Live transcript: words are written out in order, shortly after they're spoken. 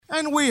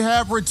And we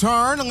have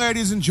returned,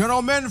 ladies and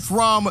gentlemen,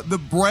 from the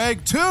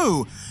break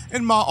to,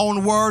 in my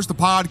own words, the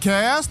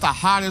podcast, the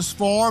hottest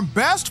form,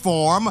 best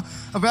form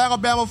of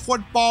Alabama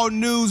football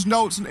news,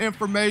 notes, and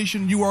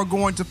information you are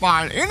going to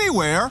find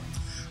anywhere.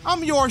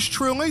 I'm yours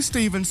truly,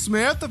 Stephen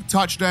Smith of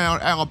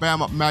Touchdown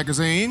Alabama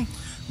Magazine,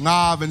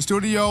 live in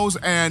studios.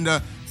 And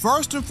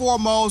first and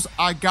foremost,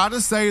 I gotta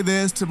say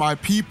this to my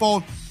people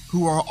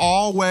who are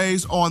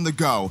always on the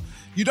go.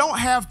 You don't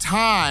have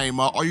time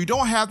or you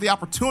don't have the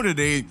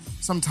opportunity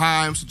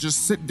sometimes to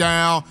just sit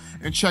down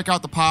and check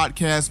out the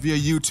podcast via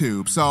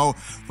YouTube. So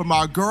for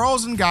my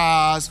girls and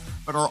guys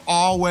that are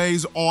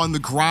always on the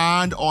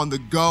grind, on the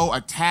go,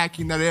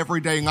 attacking that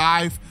everyday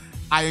life,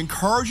 I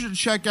encourage you to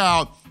check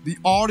out the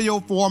audio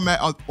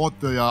format of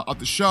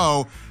the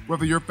show,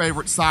 whether your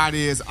favorite site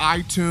is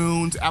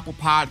iTunes, Apple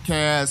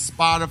Podcasts,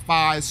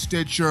 Spotify,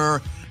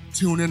 Stitcher,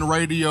 TuneIn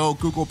Radio,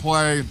 Google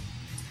Play,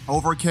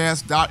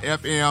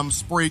 Overcast.fm,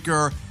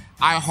 Spreaker,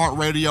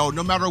 iHeartRadio.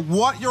 No matter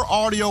what your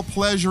audio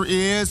pleasure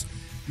is,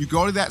 you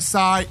go to that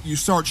site, you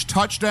search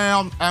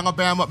Touchdown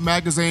Alabama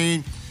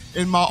Magazine.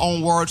 In my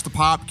own words, the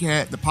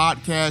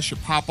podcast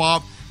should pop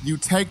up. You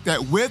take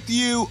that with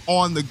you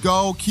on the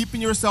go,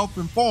 keeping yourself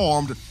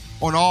informed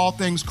on all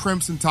things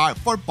Crimson Tide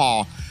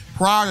football.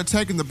 Prior to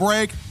taking the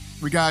break,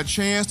 we got a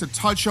chance to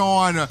touch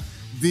on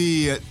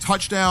the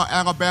Touchdown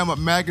Alabama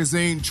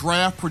Magazine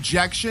draft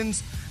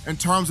projections in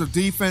terms of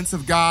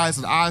defensive guys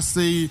that I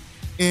see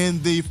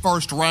in the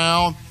first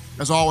round.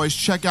 As always,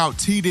 check out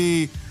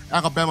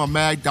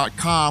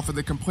tdalabamamag.com for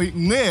the complete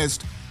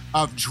list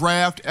of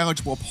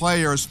draft-eligible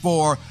players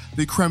for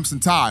the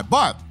Crimson Tide.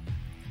 But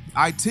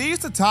I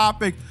teased the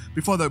topic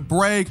before the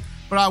break,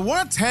 but I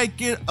want to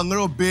take it a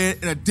little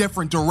bit in a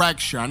different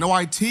direction. I know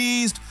I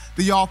teased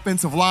the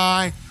offensive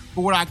line,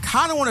 but what I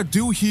kind of want to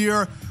do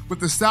here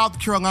with the South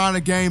Carolina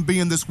game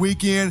being this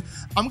weekend,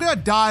 I'm going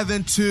to dive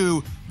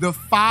into the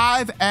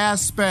 5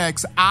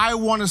 aspects I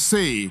want to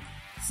see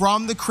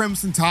from the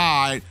Crimson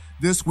Tide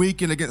this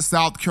weekend against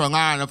South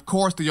Carolina. Of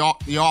course, the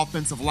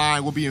offensive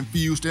line will be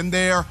infused in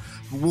there.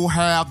 We'll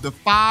have the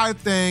 5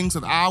 things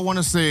that I want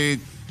to see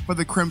for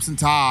the Crimson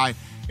Tide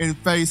in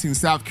facing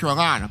South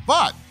Carolina.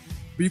 But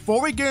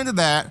before we get into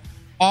that,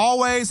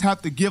 always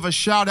have to give a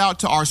shout out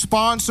to our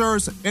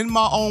sponsors. In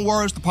my own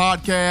words, the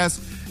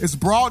podcast is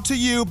brought to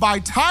you by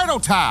Title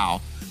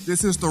Towel.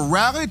 This is the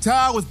rally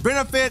towel with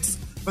benefits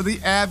for the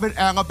avid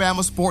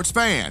Alabama sports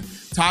fan.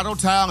 Title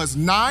Towel is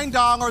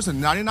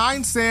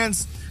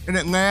 $9.99 and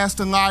it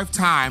lasts a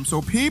lifetime.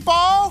 So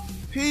people,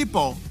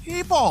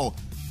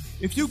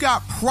 if you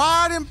got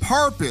pride and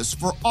purpose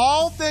for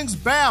all things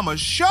Bama,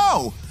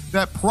 show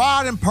that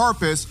pride and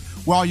purpose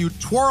while you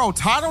twirl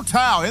Title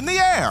Towel in the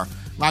air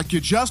like you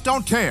just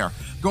don't care.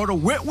 Go to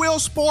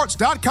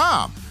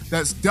WhitWillSports.com.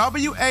 That's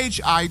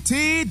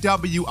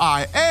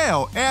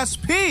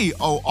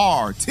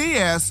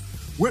WhitWillSports,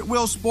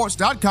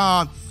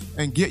 WhitWillSports.com,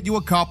 and get you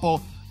a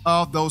couple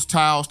of those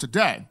towels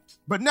today.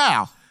 But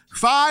now,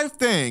 5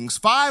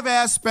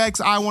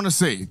 aspects I want to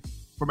see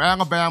from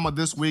Alabama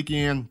this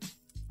weekend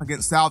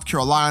against South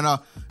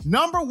Carolina.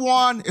 Number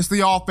 1 is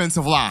the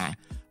offensive line.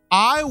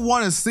 I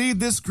want to see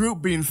this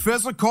group being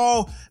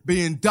physical,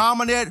 being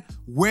dominant,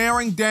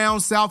 wearing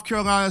down South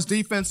Carolina's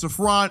defensive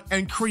front,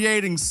 and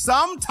creating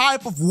some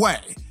type of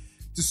way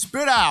to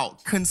spit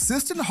out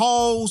consistent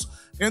holes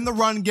in the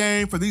run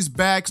game for these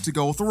backs to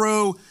go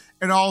through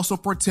and also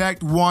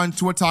protect one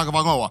Tua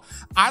Tagovailoa.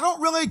 I don't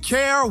really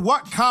care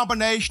what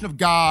combination of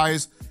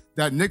guys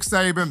that Nick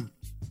Saban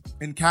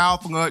and Kyle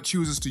Flood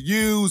chooses to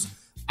use.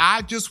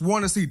 I just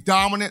want to see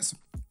dominance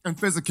and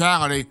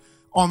physicality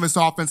on this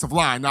offensive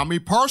line. Now, me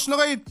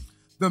personally,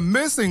 the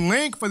missing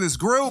link for this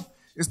group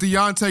is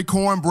Deontay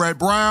Cornbread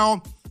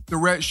Brown, the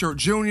redshirt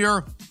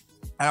junior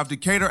out of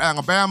Decatur,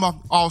 Alabama,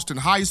 Austin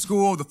High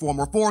School, the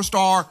former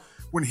 4-star.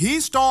 When he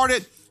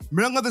started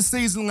middle of the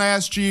season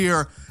last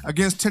year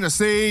against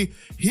Tennessee,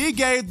 he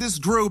gave this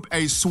group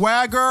a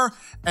swagger,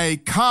 a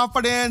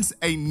confidence,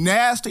 a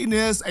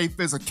nastiness, a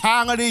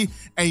physicality,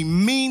 a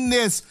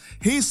meanness.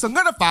 He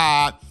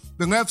solidified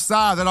the left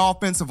side of that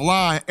offensive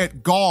line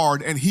at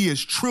guard, and he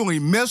is truly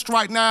missed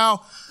right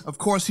now. Of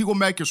course, he will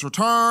make his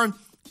return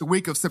the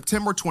week of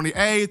September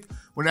 28th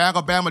when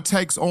Alabama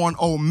takes on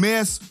Ole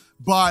Miss.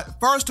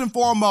 But first and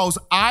foremost,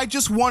 I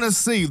just want to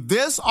see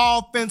this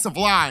offensive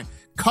line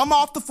come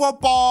off the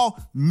football,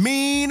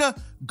 mean,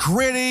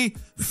 gritty,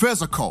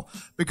 physical.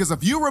 Because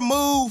if you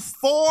remove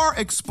 4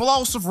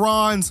 explosive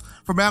runs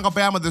from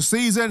Alabama this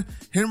season,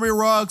 Henry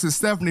Ruggs'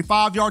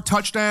 75-yard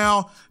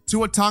touchdown,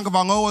 Tua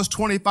Tagovailoa's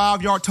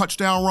 25-yard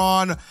touchdown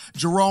run,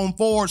 Jerome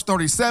Ford's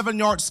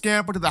 37-yard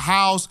scamper to the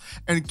house,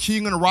 and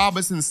Keelan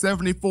Robinson's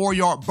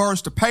 74-yard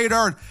burst to pay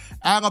dirt,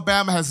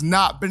 Alabama has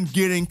not been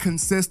getting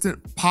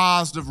consistent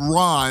positive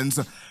runs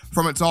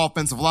from its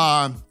offensive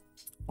line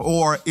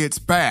or its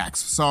backs.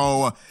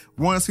 So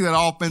want to see that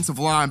offensive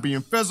line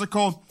being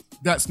physical.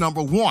 That's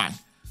number 1.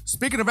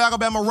 Speaking of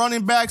Alabama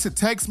running backs, it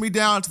takes me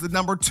down to the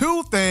number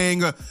 2 thing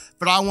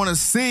that I want to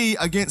see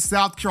against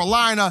South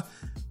Carolina.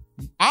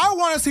 I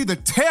want to see the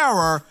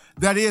terror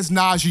that is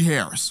Najee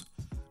Harris.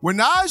 When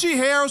Najee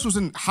Harris was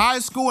in high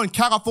school in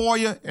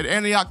California, at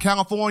Antioch,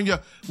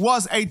 California,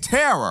 was a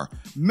terror.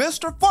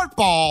 Mr.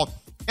 Football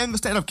in the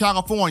state of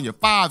California,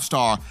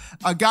 5-star.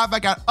 A guy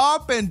that got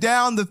up and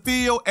down the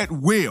field at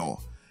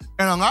will.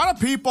 And a lot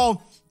of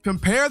people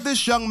compare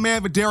this young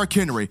man with Derrick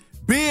Henry.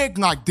 Big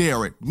like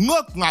Derrick,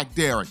 look like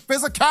Derrick,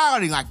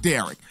 physicality like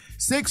Derrick.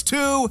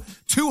 6'2",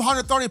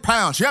 230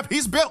 pounds. Yep,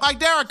 he's built like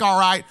Derrick, all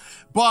right.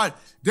 But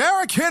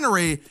Derrick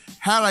Henry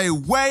had a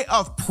way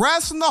of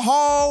pressing the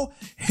hole,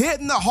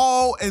 hitting the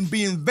hole, and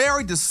being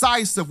very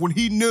decisive when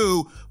he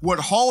knew what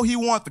hole he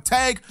wanted to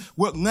take,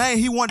 what lane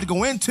he wanted to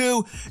go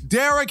into.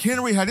 Derrick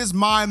Henry had his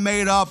mind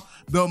made up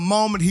the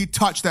moment he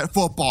touched that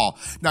football.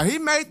 Now, he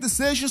made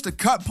decisions to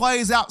cut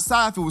plays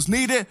outside if it was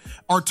needed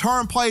or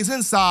turn plays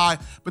inside,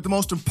 but the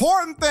most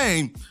important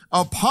thing,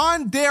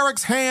 upon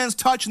Derrick's hands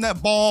touching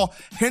that ball,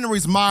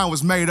 Henry's mind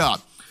was made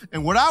up.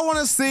 And what I want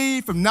to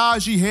see from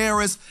Najee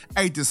Harris,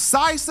 a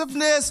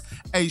decisiveness,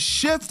 a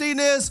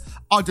shiftiness,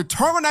 a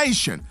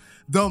determination.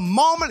 The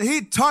moment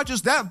he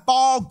touches that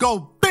ball,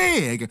 go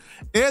big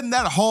in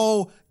that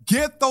hole,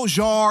 get those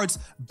yards,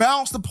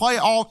 bounce the play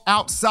off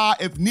outside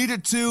if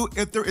needed to.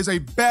 If there is a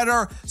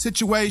better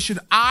situation,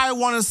 I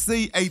want to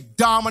see a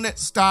dominant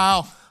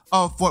style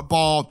of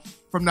football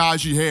from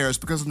Najee Harris,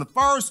 because in the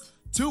first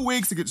 2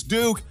 weeks against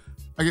Duke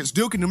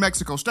in New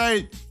Mexico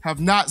State, have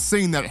not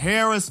seen that.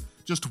 Harris,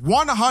 just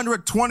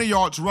 120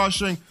 yards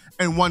rushing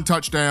and 1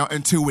 touchdown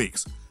in 2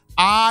 weeks.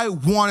 I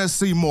want to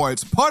see more.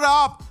 It's put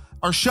up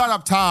or shut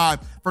up time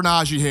for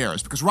Najee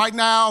Harris, because right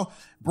now,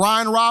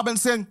 Brian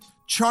Robinson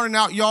churning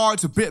out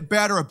yards a bit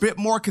better, a bit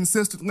more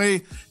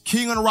consistently.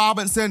 Keenan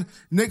Robinson,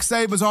 Nick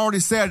Saban's already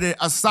said it,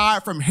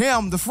 aside from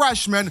him, the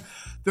freshman,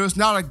 there's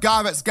not a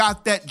guy that's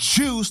got that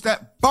juice,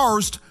 that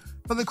burst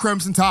for the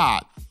Crimson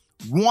Tide.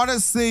 Want to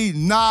see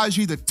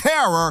Najee, the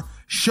terror,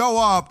 show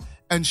up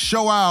and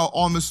show out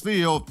on this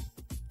field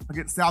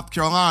against South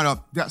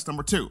Carolina. That's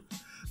number 2.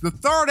 The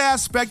third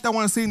aspect I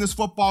want to see in this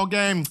football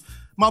game,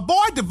 my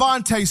boy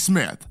Devontae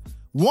Smith.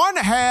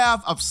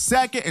 1/2 of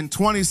 2nd and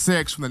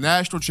 26 from the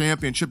national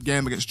championship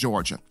game against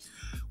Georgia.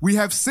 We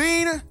have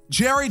seen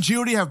Jerry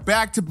Jeudy have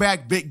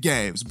back-to-back big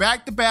games,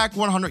 back-to-back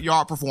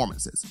 100-yard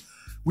performances.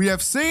 We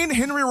have seen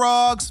Henry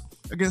Ruggs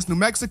against New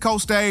Mexico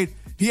State.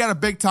 He had a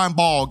big-time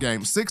ball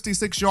game,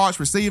 66 yards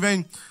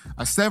receiving,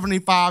 a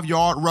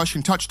 75-yard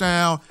rushing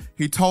touchdown.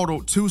 He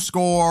totaled 2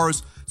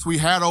 scores, so we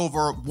had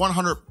over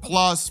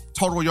 100-plus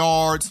total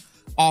yards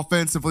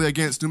offensively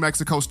against New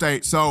Mexico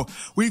State. So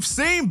we've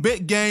seen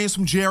big games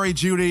from Jerry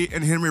Jeudy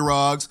and Henry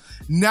Ruggs.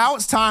 Now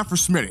it's time for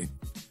Smitty.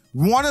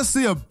 Want to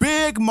see a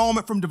big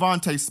moment from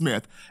Devontae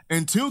Smith.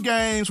 In 2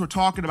 games, we're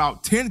talking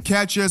about 10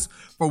 catches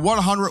for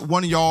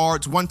 101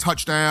 yards, 1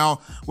 touchdown.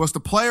 Was the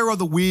player of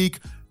the week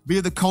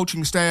via the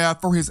coaching staff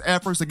for his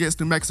efforts against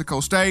New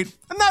Mexico State.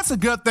 And that's a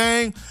good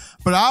thing,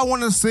 but I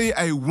want to see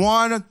a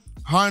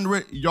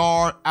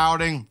 100-yard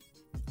outing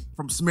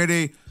from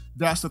Smitty.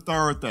 That's the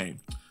third thing.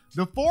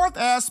 The fourth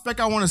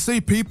aspect I want to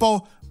see,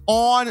 people,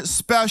 on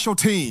special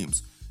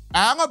teams.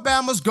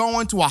 Alabama's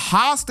going to a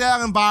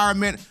hostile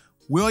environment,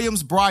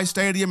 Williams-Brice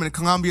Stadium in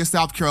Columbia,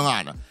 South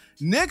Carolina.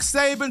 Nick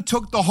Saban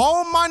took the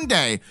whole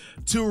Monday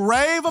to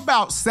rave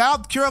about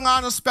South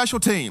Carolina's special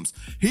teams.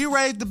 He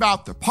raved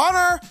about the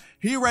punter,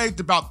 he raved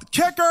about the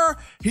kicker,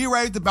 he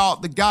raved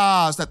about the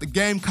guys that the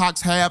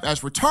Gamecocks have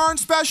as return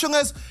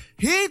specialists.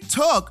 He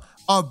took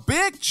a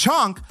big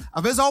chunk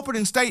of his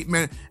opening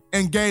statement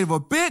and gave a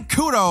big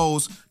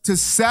kudos to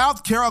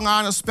South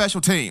Carolina's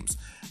special teams.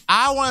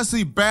 I want to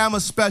see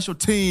Bama's special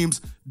teams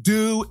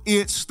do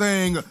its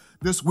thing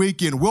this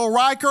weekend. Will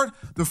Reichert,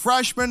 the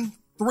freshman,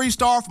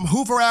 3-star from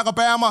Hoover,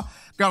 Alabama,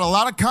 got a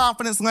lot of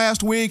confidence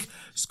last week,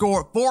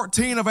 scored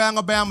 14 of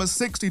Alabama's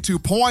 62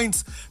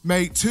 points,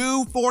 made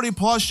 2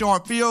 40-plus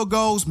yard field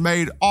goals,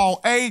 made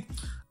all 8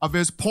 of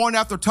his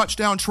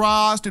point-after-touchdown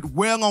tries, did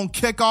well on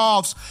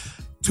kickoffs.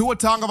 Tua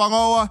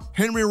Tagovailoa,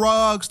 Henry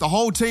Ruggs, the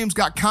whole team's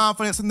got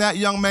confidence in that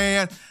young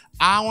man.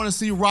 I want to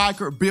see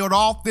Reichert build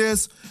off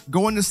this,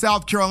 going to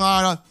South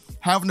Carolina,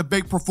 having a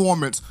big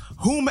performance.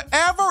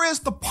 Whomever is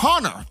the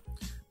punter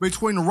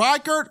between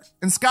Reichert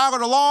and Skylar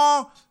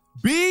DeLong,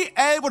 be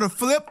able to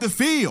flip the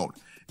field.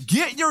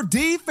 Get your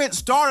defense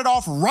started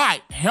off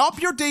right.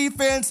 Help your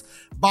defense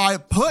by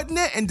putting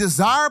it in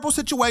desirable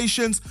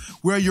situations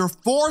where you're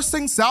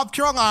forcing South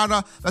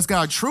Carolina, that's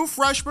got a true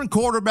freshman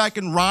quarterback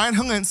in Ryan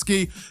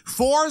Hilinski,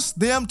 force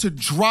them to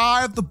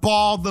drive the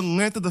ball the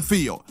length of the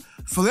field.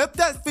 Flip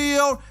that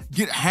field,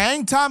 get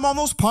hang time on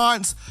those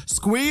punts,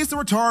 squeeze the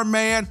return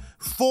man,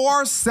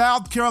 force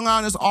South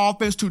Carolina's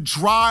offense to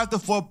drive the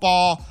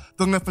football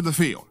the length of the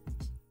field.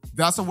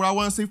 That's what I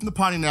want to see from the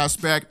punting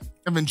aspect.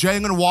 And then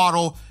Jalen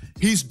Waddle,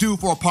 he's due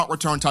for a punt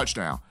return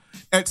touchdown.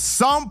 At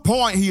some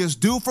point, he is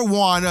due for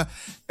one.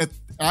 If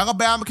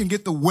Alabama can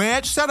get the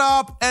wedge set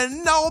up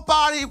and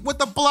nobody with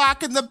the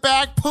block in the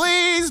back,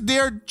 please,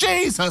 dear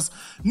Jesus,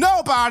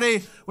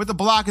 nobody with the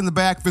block in the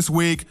back this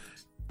week.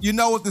 You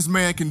know what this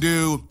man can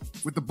do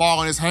with the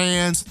ball in his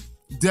hands.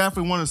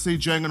 Definitely want to see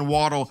Jalen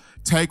Waddle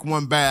take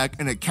one back,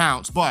 and it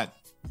counts. But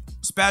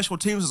special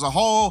teams as a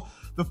whole,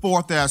 the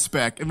fourth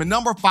aspect. And the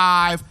number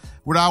 5,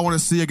 what I want to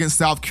see against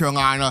South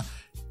Carolina,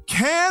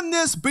 can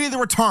this be the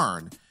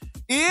return?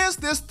 Is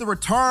this the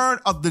return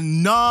of the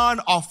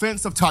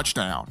non-offensive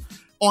touchdown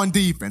on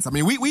defense? I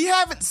mean, we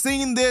haven't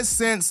seen this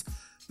since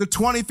the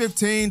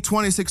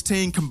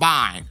 2015-2016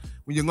 combined.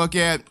 When you look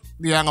at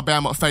the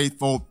Alabama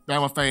faithful,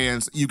 Bama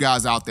fans, you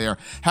guys out there,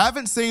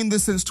 haven't seen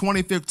this since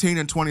 2015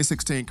 and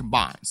 2016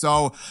 combined.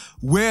 So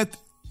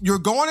you're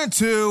going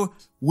into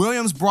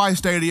Williams-Brice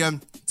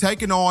Stadium,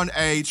 taking on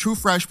a true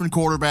freshman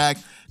quarterback.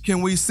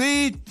 Can we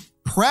see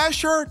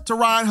pressure to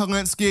Ryan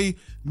Hilinski,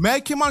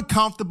 make him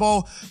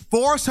uncomfortable,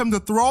 force him to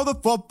throw the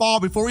football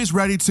before he's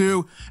ready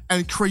to,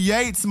 and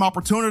create some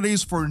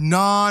opportunities for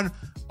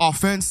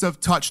non-offensive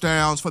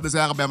touchdowns for this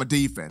Alabama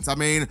defense? I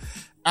mean,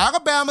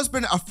 Alabama's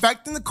been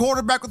affecting the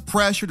quarterback with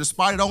pressure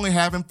despite it only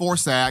having 4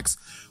 sacks.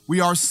 We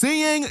are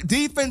seeing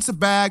defensive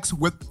backs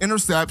with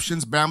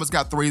interceptions. Bama's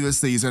got 3 this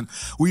season.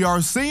 We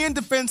are seeing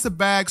defensive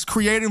backs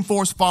creating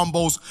forced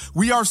fumbles.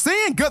 We are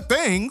seeing good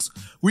things.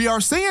 We are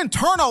seeing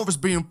turnovers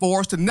being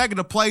forced and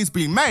negative plays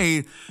being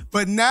made.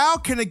 But now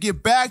can it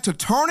get back to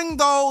turning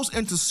those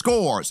into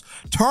scores,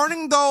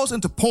 turning those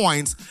into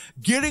points,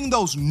 getting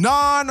those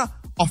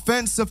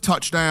non-offensive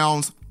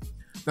touchdowns?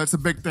 That's a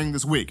big thing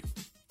this week.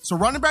 So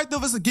running back through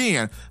this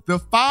again, the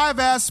 5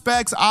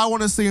 aspects I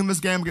want to see in this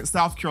game against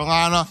South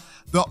Carolina.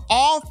 The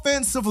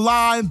offensive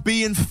line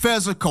being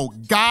physical.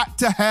 Got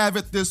to have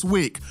it this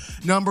week.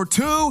 Number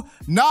 2,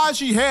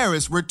 Najee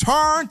Harris.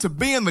 Return to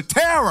being the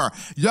terror.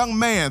 Young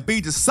man,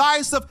 be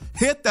decisive.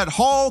 Hit that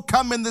hole.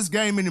 Come in this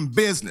game and in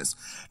business.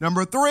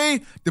 Number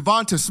 3,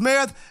 Devonta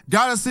Smith.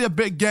 Got to see a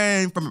big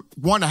game from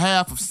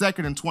 1.5 of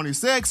 2nd and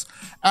 26.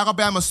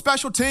 Alabama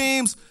special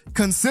teams.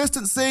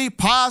 Consistency,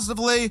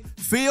 positively.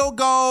 Field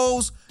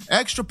goals,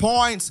 extra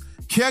points,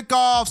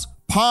 kickoffs,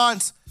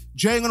 punts.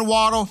 Jalen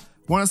Waddle.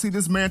 Want to see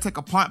this man take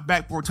a punt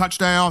back for a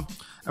touchdown.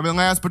 And then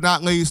last but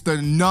not least,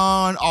 the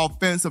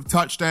non-offensive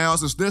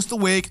touchdowns. Is this the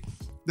week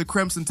the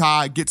Crimson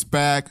Tide gets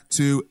back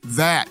to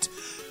that?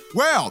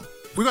 Well,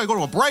 we're going to go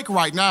to a break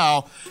right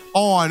now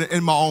on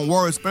In My Own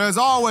Words. But as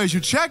always, you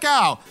check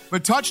out the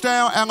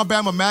Touchdown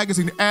Alabama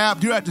Magazine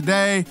app. Do that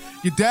today.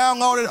 You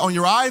download it on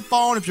your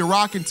iPhone. If you're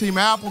rocking Team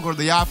Apple, go to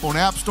the iPhone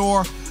App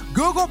Store.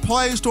 Google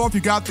Play Store if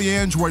you got the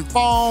Android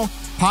phone.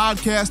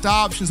 Podcast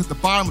options at the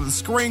bottom of the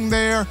screen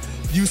there.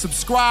 You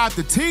subscribe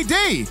to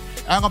TD,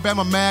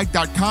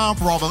 AlabamaMag.com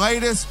for all the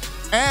latest,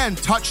 and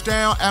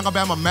Touchdown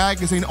Alabama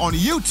Magazine on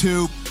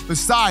YouTube. The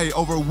site,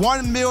 over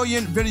 1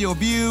 million video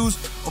views,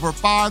 over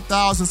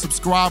 5,000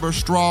 subscribers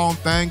strong,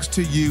 thanks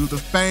to you, the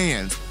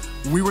fans.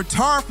 When we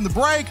return from the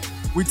break,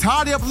 we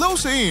tidy up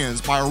loose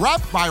ends by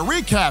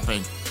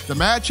recapping the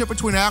matchup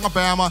between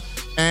Alabama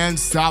and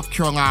South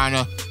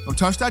Carolina. Don't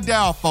touch that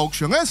dial, folks.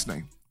 You're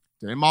listening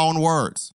to In My Own Words.